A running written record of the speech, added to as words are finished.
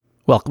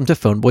Welcome to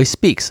Phoneboy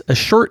Speaks, a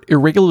short,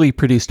 irregularly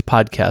produced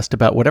podcast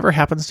about whatever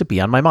happens to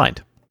be on my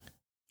mind.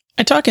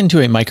 I talk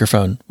into a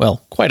microphone,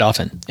 well, quite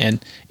often,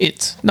 and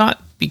it's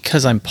not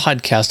because I'm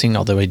podcasting,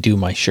 although I do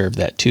my share of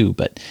that too,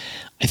 but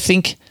I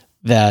think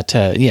that,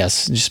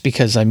 yes, just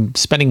because I'm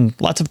spending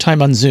lots of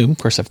time on Zoom.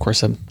 Of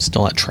course, I'm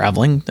still not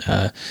traveling.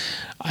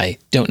 I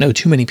don't know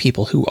too many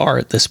people who are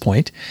at this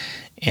point.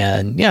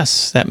 And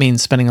yes, that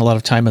means spending a lot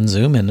of time on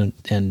Zoom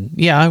and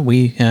yeah,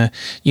 we,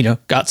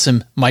 got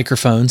some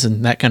microphones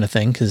and that kind of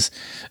thing. Cause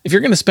if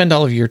you're going to spend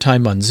all of your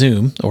time on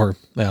Zoom or,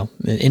 well,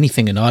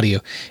 anything in audio,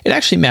 it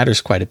actually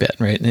matters quite a bit.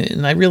 Right.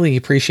 And I really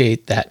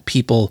appreciate that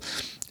people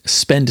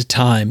spend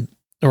time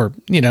or,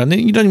 you don't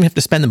even have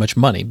to spend that much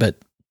money, but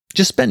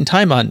just spend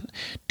time on,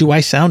 do I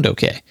sound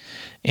okay?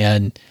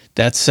 And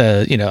that's,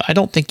 I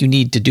don't think you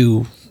need to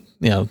do,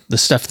 the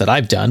stuff that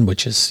I've done,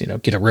 which is,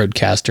 get a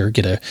Rodecaster,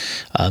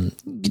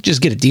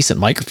 just get a decent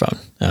microphone,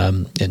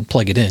 and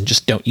plug it in.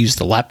 Just don't use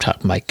the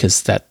laptop mic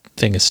because that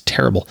thing is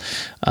terrible.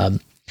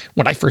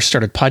 When I first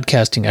started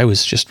podcasting, I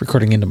was just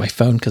recording into my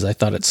phone because I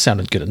thought it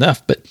sounded good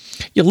enough. But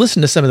you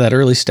listen to some of that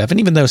early stuff, and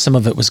even though some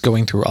of it was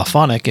going through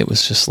Auphonic, it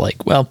was just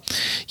like, well,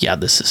 yeah,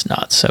 this is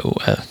not so,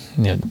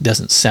 it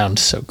doesn't sound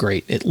so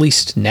great. At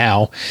least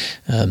now,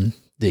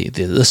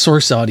 the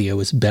source audio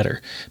is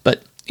better.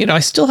 But I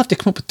still have to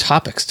come up with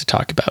topics to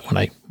talk about when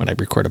I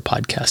record a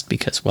podcast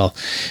because, well,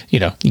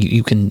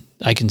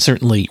 I can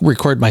certainly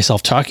record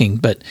myself talking,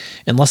 but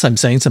unless I'm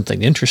saying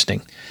something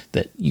interesting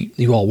that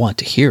you all want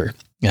to hear,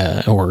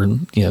 or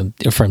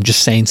if I'm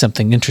just saying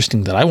something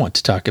interesting that I want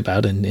to talk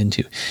about and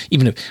into,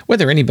 even if,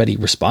 whether anybody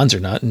responds or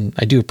not, and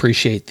I do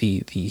appreciate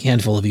the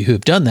handful of you who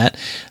have done that.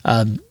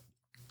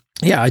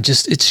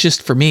 It's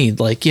just for me,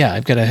 like, yeah,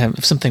 I've got to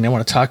have something I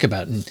want to talk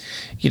about. And,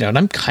 and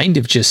I'm kind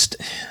of just,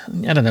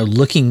 I don't know,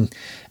 looking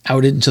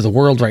out into the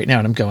world right now.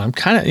 And I'm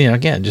kind of,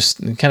 again, just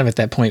kind of at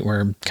that point where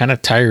I'm kind of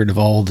tired of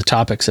all the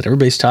topics that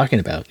everybody's talking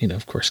about,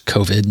 of course,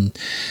 COVID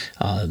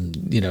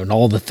and, and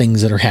all the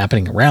things that are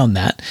happening around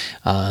that.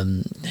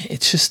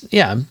 It's just,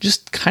 yeah, I'm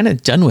just kind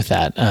of done with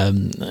that.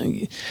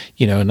 And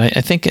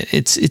I think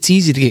it's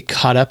easy to get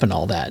caught up in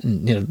all that.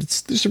 And,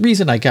 there's a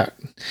reason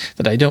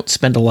that I don't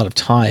spend a lot of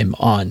time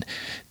on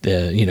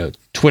the,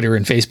 Twitter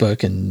and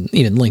Facebook and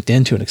even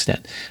LinkedIn to an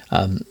extent,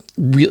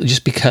 really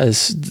just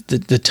because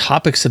the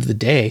topics of the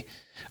day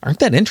aren't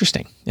that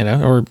interesting,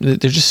 or they're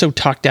just so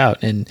talked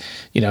out. And,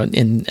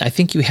 and I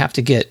think you have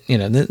to get,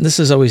 this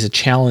is always a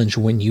challenge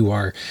when you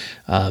are,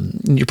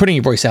 you're putting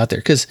your voice out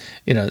there. Cause,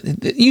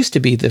 it used to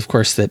be, of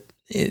course, that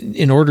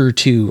in order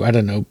to, I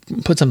don't know,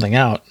 put something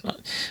out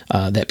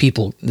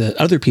that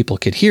other people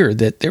could hear,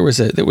 that there was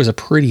a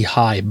pretty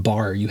high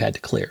bar you had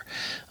to clear.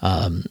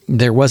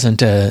 There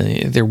wasn't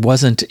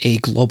a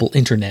global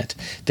internet.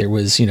 There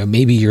was,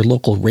 maybe your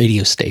local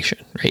radio station,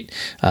 right?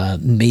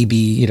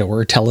 Maybe, or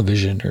a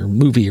television or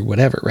movie or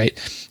whatever, right?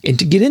 And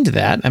to get into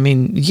that, I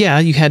mean, yeah,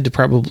 you had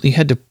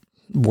to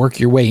work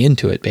your way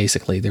into it.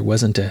 Basically, there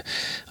wasn't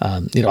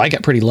I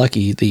got pretty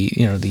lucky.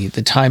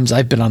 The times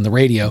I've been on the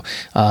radio,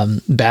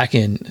 back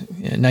in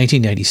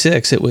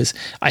 1996,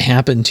 I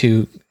happened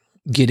to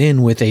get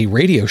in with a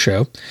radio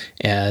show,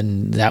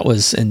 and that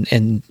was,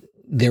 and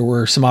there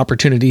were some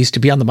opportunities to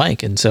be on the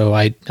mic. And so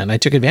I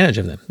took advantage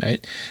of them,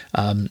 right?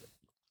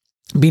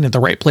 Being at the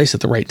right place at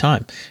the right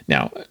time.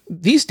 Now,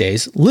 these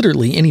days,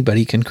 literally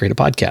anybody can create a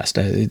podcast.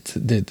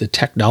 The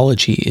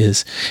technology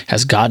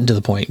has gotten to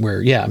the point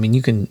where, yeah,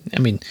 you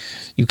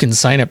can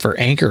sign up for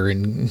Anchor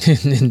and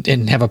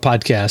have a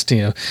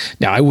podcast.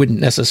 Now I wouldn't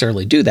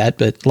necessarily do that,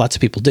 but lots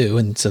of people do,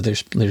 and so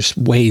there's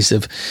ways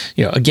of,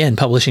 again,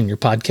 publishing your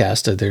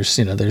podcast.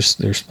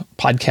 There's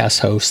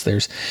podcast hosts.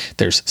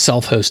 There's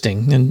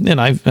self-hosting,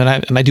 and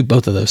I do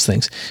both of those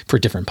things for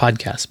different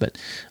podcasts. But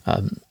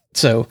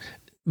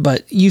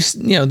But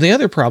the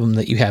other problem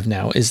that you have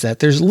now is that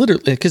there's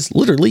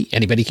literally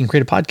anybody can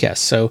create a podcast.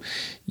 So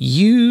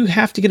you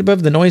have to get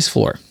above the noise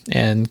floor,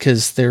 and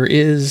because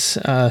there's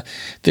a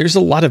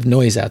lot of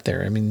noise out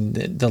there. I mean,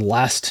 the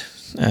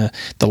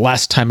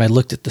last time I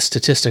looked at the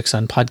statistics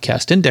on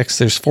Podcast Index,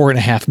 there's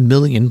 4.5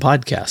 million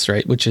podcasts,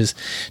 right? Which is,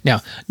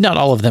 now not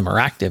all of them are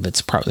active.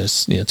 It's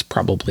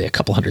probably a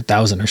couple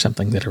 100,000 or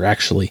something that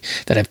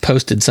have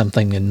posted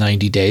something in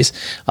 90 days.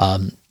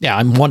 Yeah,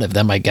 I'm one of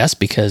them, I guess,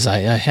 because I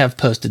have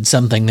posted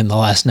something in the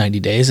last 90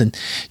 days. And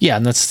yeah,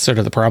 and that's sort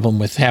of the problem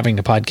with having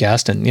a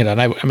podcast. And,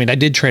 I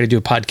did try to do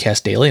a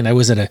podcast daily, and I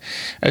was at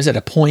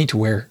a point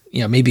where,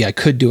 maybe I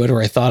could do it, or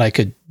I thought I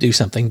could do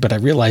something, but I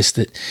realized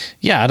that,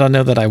 yeah, I don't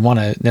know that I want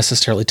to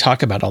necessarily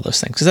talk about all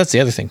those things. Cause that's the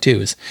other thing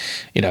too, is,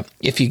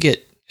 if you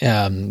get,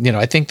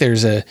 I think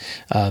there's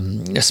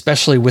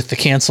especially with the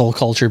cancel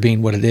culture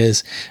being what it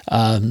is,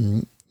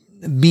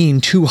 being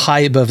too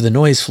high above the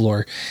noise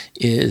floor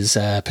is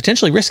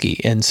potentially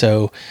risky. And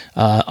so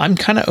I'm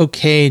kind of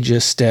okay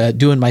just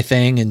doing my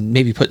thing and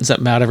maybe putting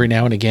something out every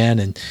now and again.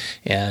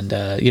 And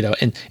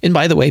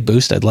by the way,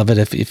 Boost, I'd love it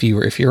if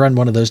you're on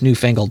one of those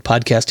newfangled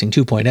podcasting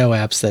 2.0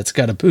 apps that's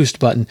got a boost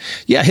button.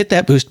 Yeah, hit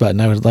that boost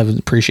button. I would love and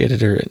appreciate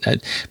it. Or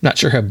I'm not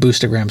sure how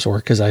boostograms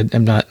work because I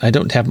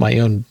don't have my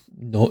own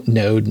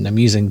node and I'm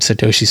using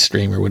Satoshi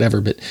Stream or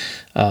whatever.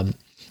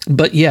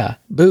 But yeah,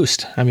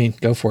 Boost. I mean,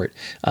 go for it.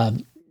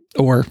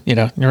 Or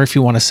if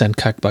you want to send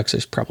cuck bucks,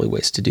 there's probably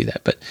ways to do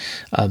that. But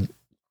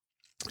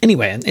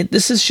anyway, and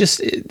this is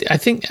just, I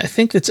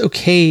think that's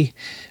okay.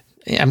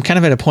 I'm kind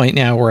of at a point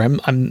now where I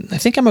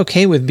think I'm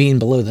okay with being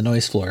below the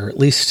noise floor, or at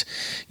least,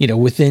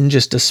 within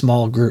just a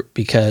small group,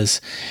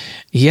 because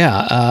these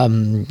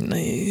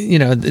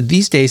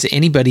days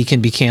anybody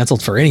can be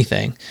canceled for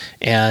anything.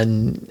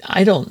 And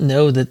I don't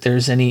know that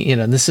there's any,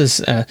 this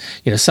is,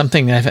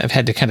 something that I've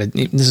had to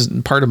this is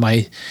part of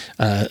my,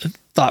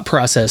 thought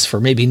process for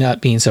maybe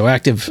not being so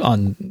active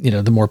on,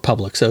 the more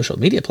public social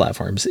media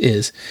platforms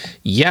is,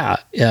 I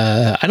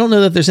don't know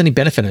that there's any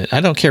benefit in it.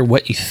 I don't care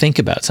what you think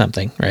about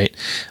something, right?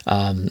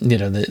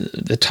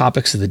 The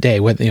topics of the day,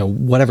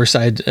 whatever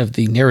side of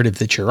the narrative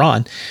that you're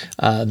on,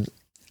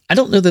 I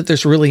don't know that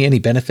there's really any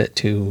benefit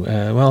to,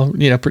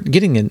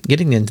 getting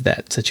into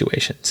that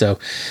situation. So,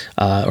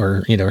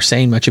 or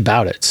saying much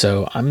about it.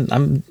 So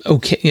I'm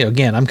okay.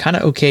 Again, I'm kind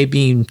of okay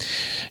being,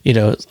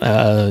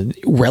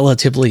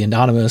 relatively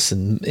anonymous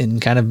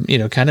and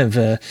kind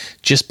of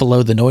just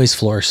below the noise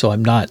floor. So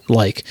I'm not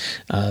like,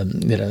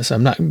 so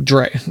I'm not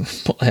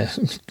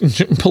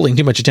pulling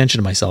too much attention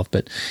to myself,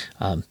 but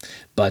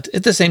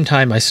at the same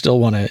time, I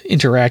still want to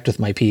interact with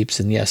my peeps.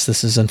 And yes,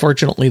 this is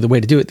unfortunately the way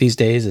to do it these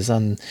days is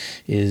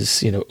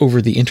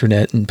over the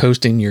internet and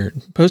posting your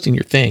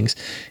things.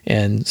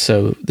 And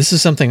so this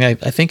is something I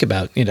think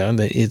about,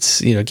 that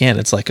it's, again,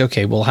 it's like,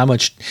 okay, well, how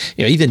much,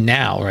 even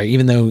now, right?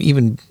 Even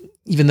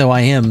though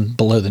I am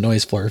below the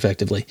noise floor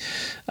effectively,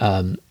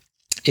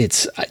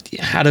 it's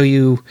how do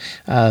you,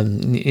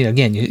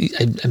 again,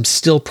 I'm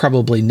still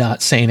probably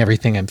not saying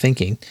everything I'm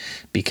thinking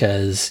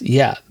because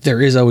there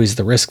is always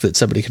the risk that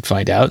somebody could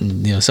find out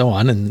and, so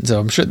on. And so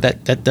I'm sure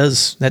that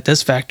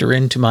does factor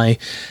into my,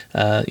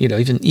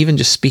 even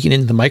just speaking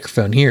into the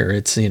microphone here,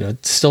 it's,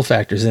 it still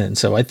factors in.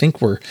 So I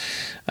think we're,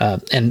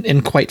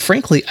 and quite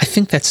frankly, I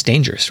think that's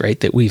dangerous, right?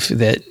 That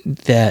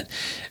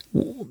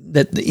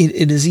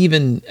it is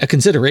even a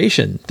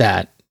consideration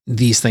that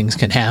these things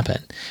can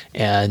happen.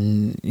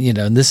 And,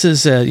 this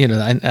is, I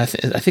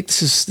think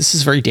this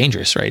is very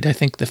dangerous, right? I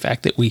think the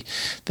fact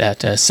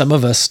that some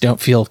of us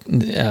don't feel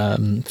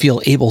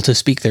able to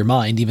speak their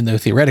mind, even though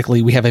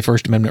theoretically we have a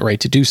First Amendment right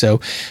to do so.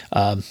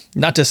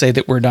 Not to say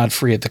that we're not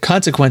free of the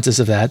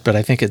consequences of that, but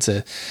I think it's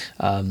that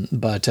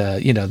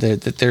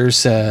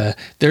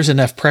there's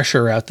enough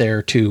pressure out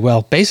there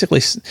to,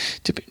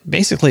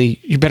 basically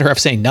you're better off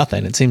saying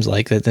nothing. It seems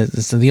like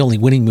that's the only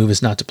winning move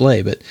is not to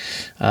play, but,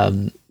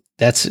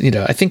 that's,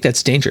 I think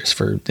that's dangerous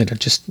for,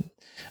 just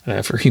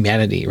for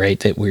humanity, right?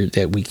 That we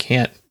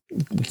can't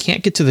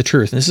get to the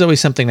truth. And this is always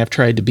something I've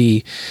tried to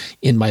be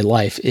in my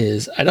life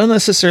is I don't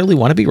necessarily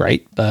want to be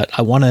right, but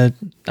I want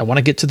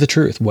to get to the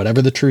truth,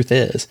 whatever the truth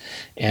is.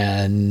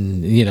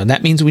 And,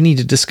 that means we need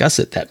to discuss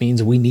it. That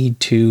means we need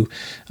to,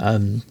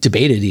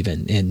 debate it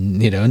even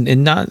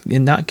and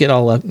not get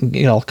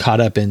all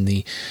caught up in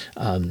the,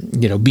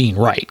 being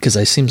right. Cause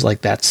it seems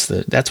like that's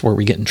where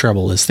we get in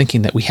trouble is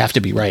thinking that we have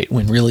to be right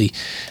when really,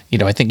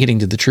 I think getting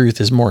to the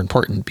truth is more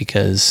important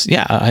because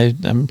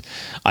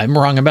I'm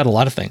wrong about a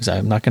lot of things.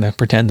 I'm not going to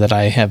pretend that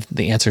I have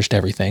the answers to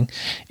everything.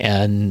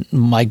 And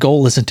my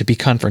goal isn't to be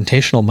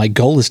confrontational. My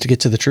goal is to get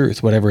to the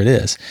truth, whatever it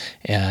is.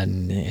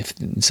 And if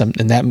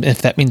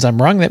that means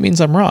I'm wrong, that means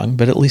I'm wrong.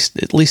 But at least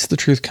the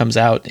truth comes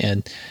out.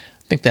 And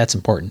I think that's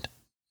important.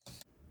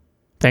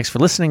 Thanks for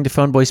listening to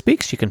Phoneboy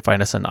Speaks. You can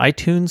find us on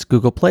iTunes,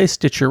 Google Play,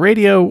 Stitcher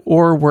Radio,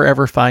 or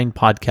wherever fine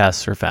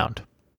podcasts are found.